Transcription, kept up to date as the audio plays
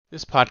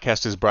This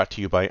podcast is brought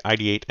to you by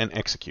Ideate and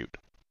Execute.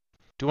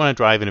 Do you want to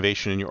drive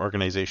innovation in your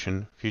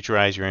organization,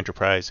 futurize your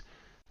enterprise,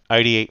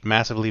 ideate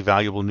massively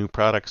valuable new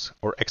products,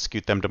 or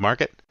execute them to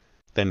market?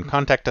 Then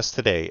contact us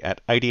today at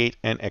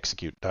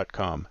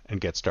ideateandexecute.com and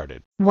get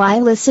started. Why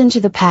listen to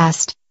the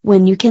past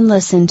when you can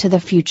listen to the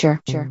future?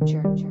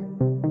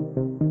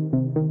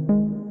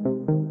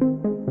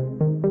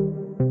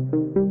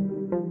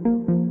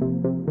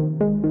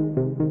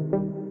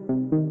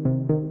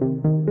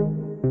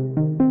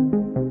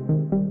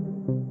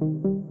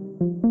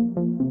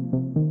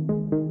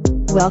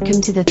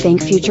 Welcome to the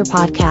Think Future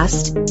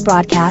podcast,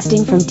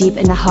 broadcasting from deep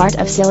in the heart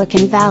of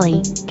Silicon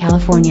Valley,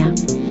 California.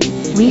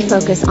 We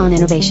focus on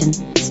innovation,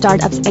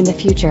 startups, and the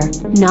future,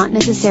 not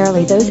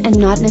necessarily those and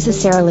not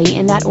necessarily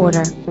in that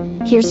order.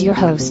 Here's your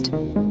host.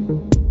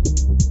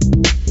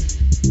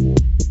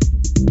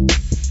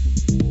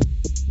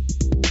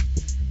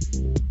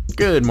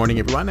 Good morning,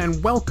 everyone,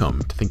 and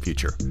welcome to Think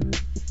Future.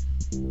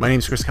 My name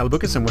is Chris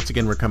Kalaboukas, and once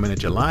again, we're coming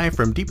at you live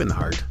from deep in the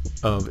heart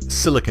of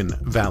Silicon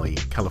Valley,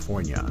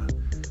 California.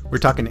 We're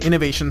talking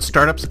innovation,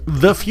 startups,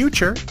 the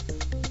future,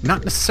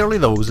 not necessarily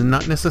those, and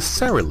not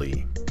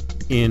necessarily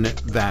in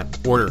that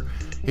order.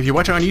 If you're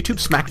watching on YouTube,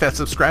 smack that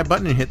subscribe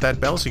button and hit that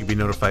bell so you can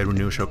be notified when a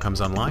new show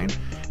comes online.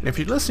 And if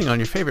you're listening on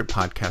your favorite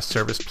podcast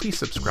service, please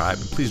subscribe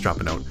and please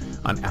drop a note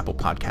on Apple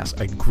Podcasts.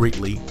 I'd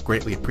greatly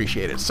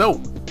appreciate it. So,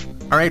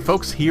 all right,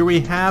 folks, here we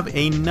have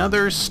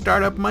another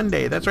Startup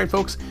Monday. That's right,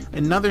 folks,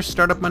 another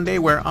Startup Monday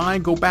where I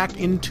go back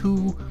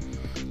into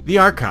the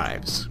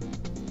archives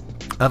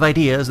of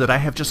ideas that I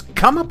have just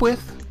come up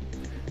with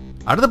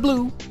out of the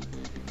blue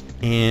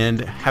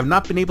and have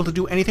not been able to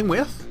do anything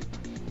with.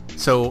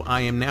 So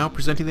I am now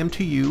presenting them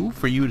to you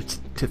for you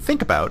to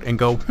think about and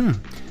go,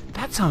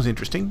 that sounds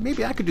interesting.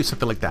 Maybe I could do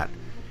something like that.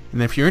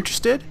 And if you're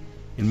interested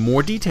in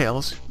more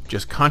details,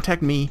 just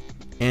contact me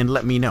and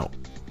let me know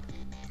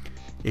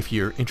if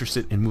you're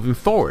interested in moving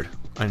forward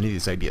on any of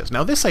these ideas.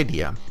 Now, this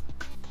idea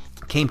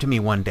came to me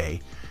one day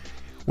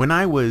when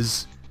I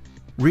was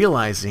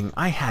realizing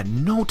I had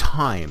no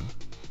time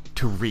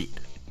to read.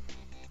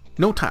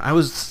 No time. I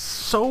was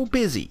so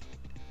busy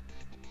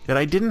that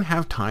I didn't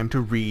have time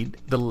to read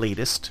the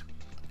latest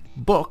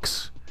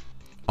books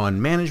on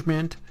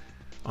management,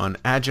 on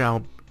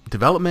agile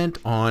development,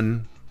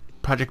 on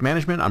project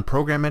management, on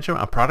program management,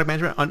 on product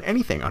management, on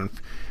anything,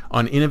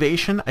 on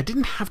innovation. I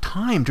didn't have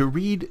time to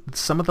read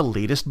some of the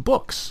latest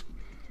books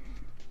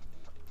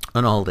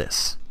on all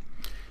this.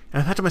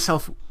 And I thought to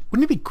myself,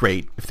 wouldn't it be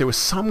great if there was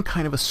some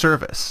kind of a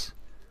service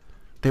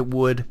that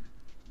would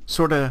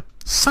sort of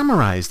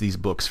summarize these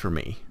books for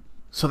me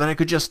so that I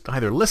could just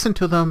either listen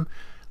to them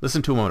on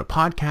a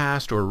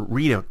podcast, or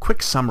read a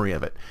quick summary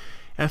of it.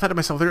 And I thought to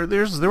myself,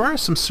 there are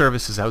some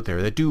services out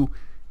there that do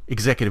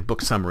executive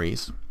book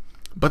summaries.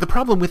 But the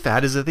problem with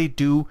that is that they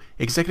do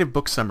executive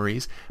book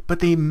summaries, but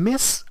they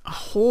miss a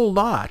whole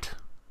lot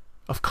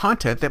of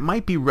content that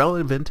might be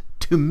relevant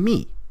to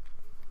me.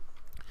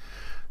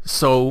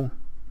 So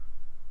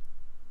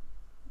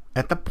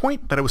at the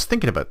point that I was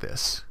thinking about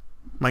this,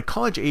 my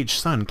college-age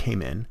son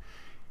came in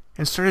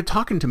and started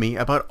talking to me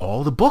about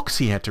all the books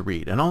he had to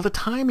read and all the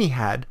time he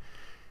had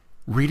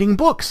reading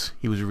books.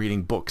 He was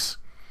reading books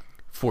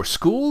for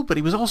school, but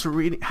he was also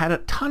had a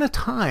ton of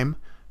time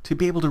to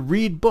be able to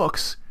read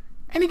books,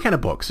 any kind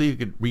of book. So you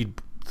could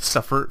read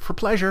stuff for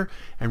pleasure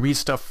and read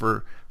stuff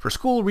for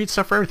school, read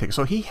stuff for everything.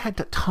 So he had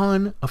a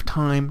ton of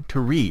time to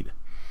read.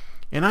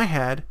 And I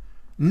had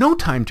no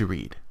time to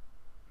read.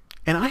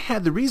 And I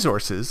had the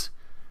resources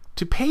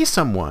to pay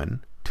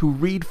someone to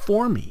read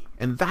for me.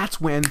 And that's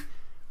when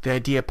the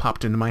idea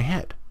popped into my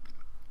head.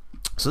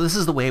 So this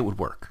is the way it would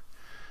work.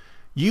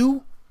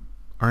 You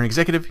are an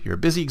executive, you're a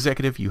busy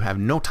executive, you have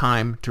no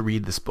time to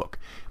read this book,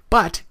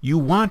 but you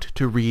want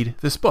to read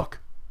this book,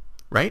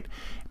 right?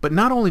 But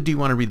not only do you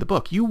want to read the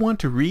book, you want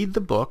to read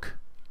the book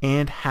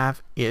and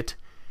have it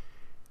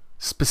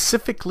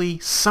specifically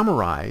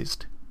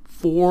summarized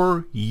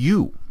for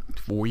you,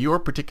 for your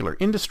particular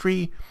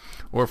industry,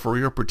 or for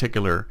your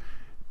particular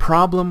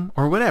problem,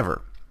 or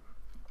whatever.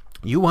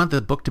 You want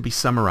the book to be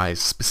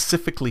summarized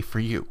specifically for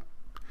you.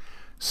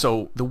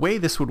 So the way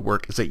this would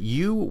work is that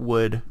you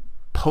would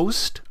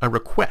post a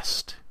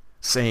request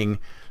saying,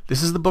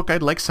 this is the book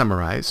I'd like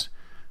summarized.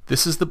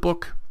 This is the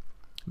book.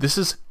 This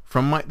is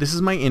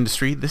my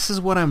industry. This is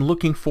what I'm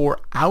looking for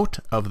out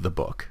of the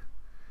book.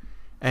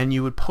 And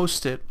you would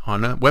post it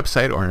on a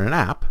website or in an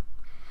app.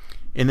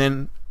 And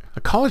then a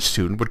college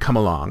student would come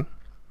along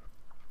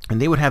and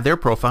they would have their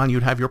profile and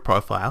you'd have your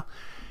profile.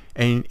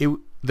 And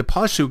the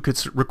college student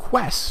could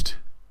request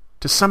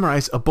to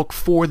summarize a book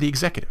for the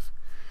executive.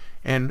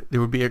 And there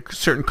would be a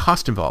certain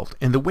cost involved.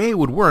 And the way it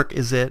would work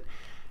is that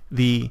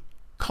the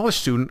college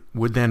student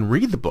would then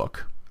read the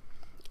book,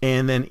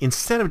 and then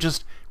instead of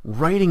just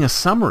writing a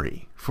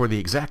summary for the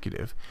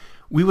executive,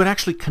 we would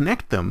actually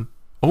connect them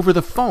over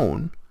the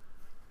phone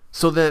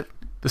so that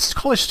the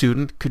college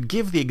student could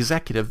give the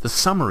executive the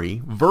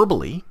summary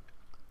verbally,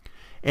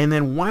 and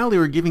then while they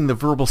were giving the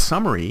verbal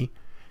summary,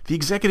 the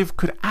executive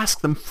could ask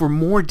them for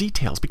more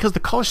details. Because the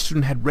college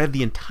student had read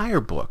the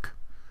entire book,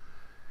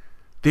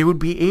 they would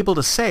be able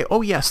to say,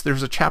 oh yes,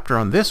 there's a chapter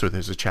on this, or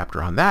there's a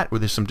chapter on that, or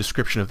there's some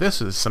description of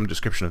this, or there's some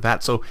description of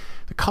that. So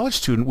the college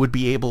student would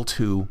be able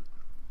to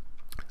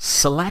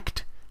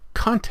select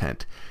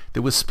content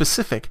that was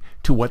specific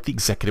to what the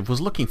executive was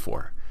looking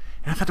for.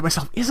 And I thought to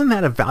myself, isn't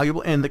that a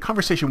valuable, and the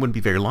conversation wouldn't be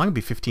very long, it'd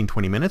be 15,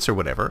 20 minutes or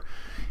whatever.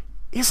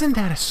 Isn't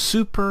that a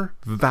super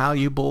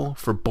valuable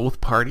for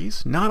both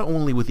parties? Not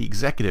only would the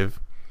executive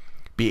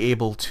be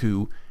able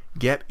to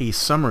get a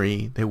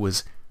summary that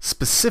was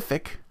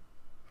specific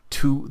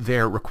to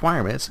their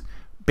requirements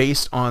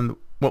based on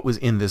what was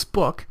in this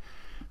book,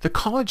 the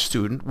college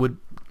student would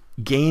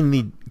gain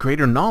the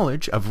greater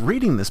knowledge of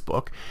reading this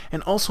book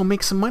and also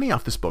make some money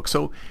off this book.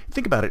 So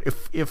think about it.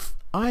 If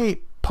I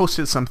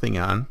posted something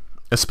on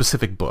a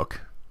specific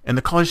book and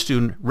the college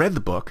student read the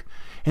book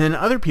and then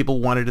other people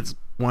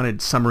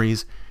wanted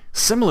summaries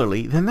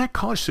similarly, then that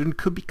college student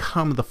could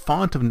become the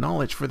font of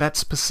knowledge for that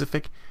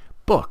specific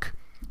book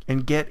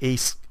and get a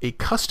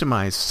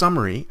customized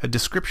summary, a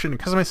description, a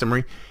customized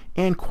summary,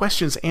 and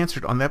questions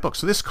answered on that book.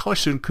 So this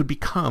college student could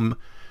become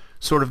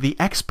sort of the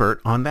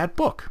expert on that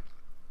book.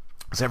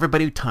 So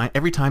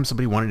every time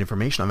somebody wanted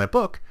information on that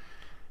book,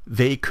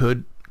 they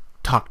could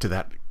talk to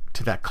that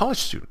college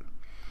student.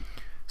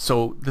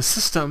 So the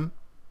system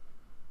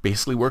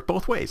basically worked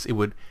both ways.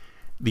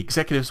 The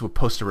executives would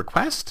post a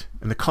request,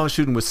 and the college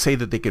student would say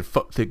that they could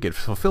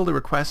fulfill the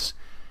request.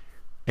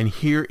 And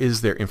here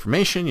is their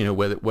information.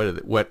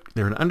 What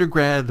they're an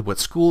undergrad, what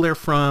school they're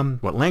from,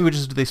 what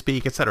languages do they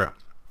speak, etc.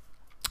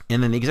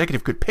 And then the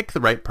executive could pick the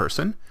right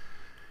person.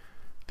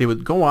 They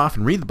would go off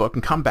and read the book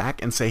and come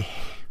back and say,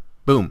 hey,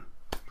 boom.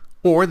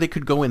 Or they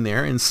could go in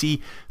there and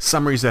see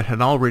summaries that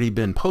had already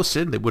been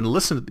posted. They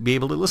wouldn't be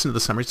able to listen to the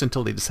summaries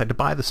until they decide to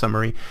buy the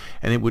summary,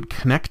 and it would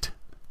connect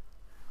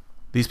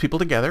these people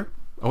together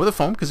over the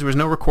phone because there was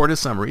no recorded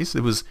summaries.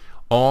 It was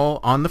all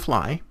on the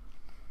fly,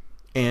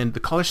 and the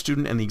college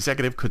student and the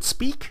executive could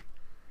speak,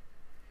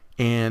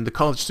 and the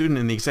college student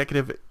and the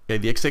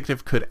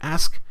executive could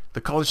ask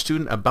the college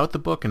student about the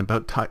book and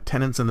about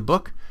tenets in the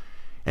book,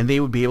 and they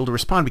would be able to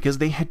respond because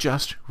they had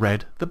just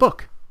read the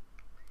book.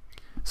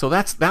 So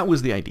that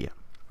was the idea.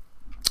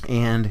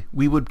 And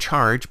we would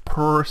charge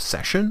per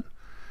session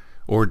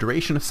or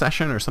duration of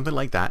session or something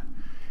like that.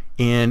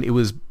 And it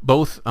was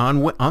both on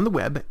the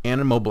web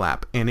and a mobile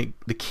app. And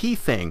the key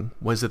thing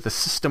was that the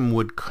system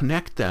would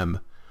connect them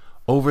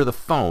over the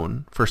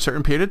phone for a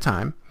certain period of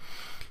time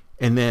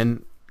and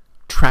then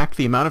track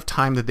the amount of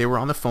time that they were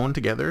on the phone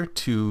together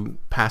to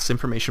pass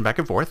information back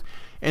and forth.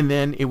 And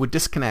then it would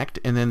disconnect,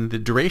 and then the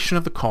duration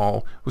of the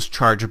call was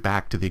charged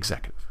back to the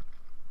executive.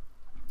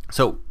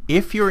 So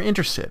if you're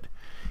interested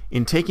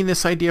in taking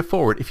this idea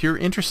forward, if you're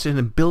interested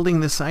in building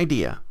this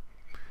idea,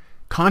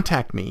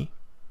 contact me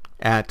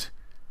at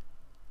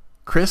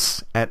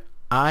chris@i+e.com,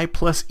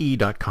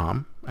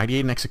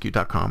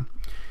 ideateandexecute.com,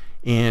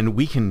 and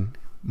we can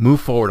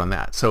move forward on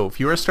that. So if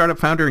you're a startup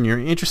founder and you're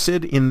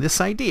interested in this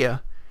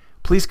idea,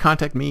 please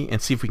contact me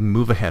and see if we can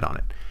move ahead on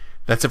it.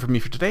 That's it for me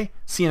for today.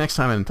 See you next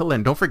time, and until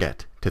then, don't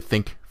forget to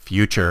think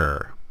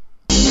future.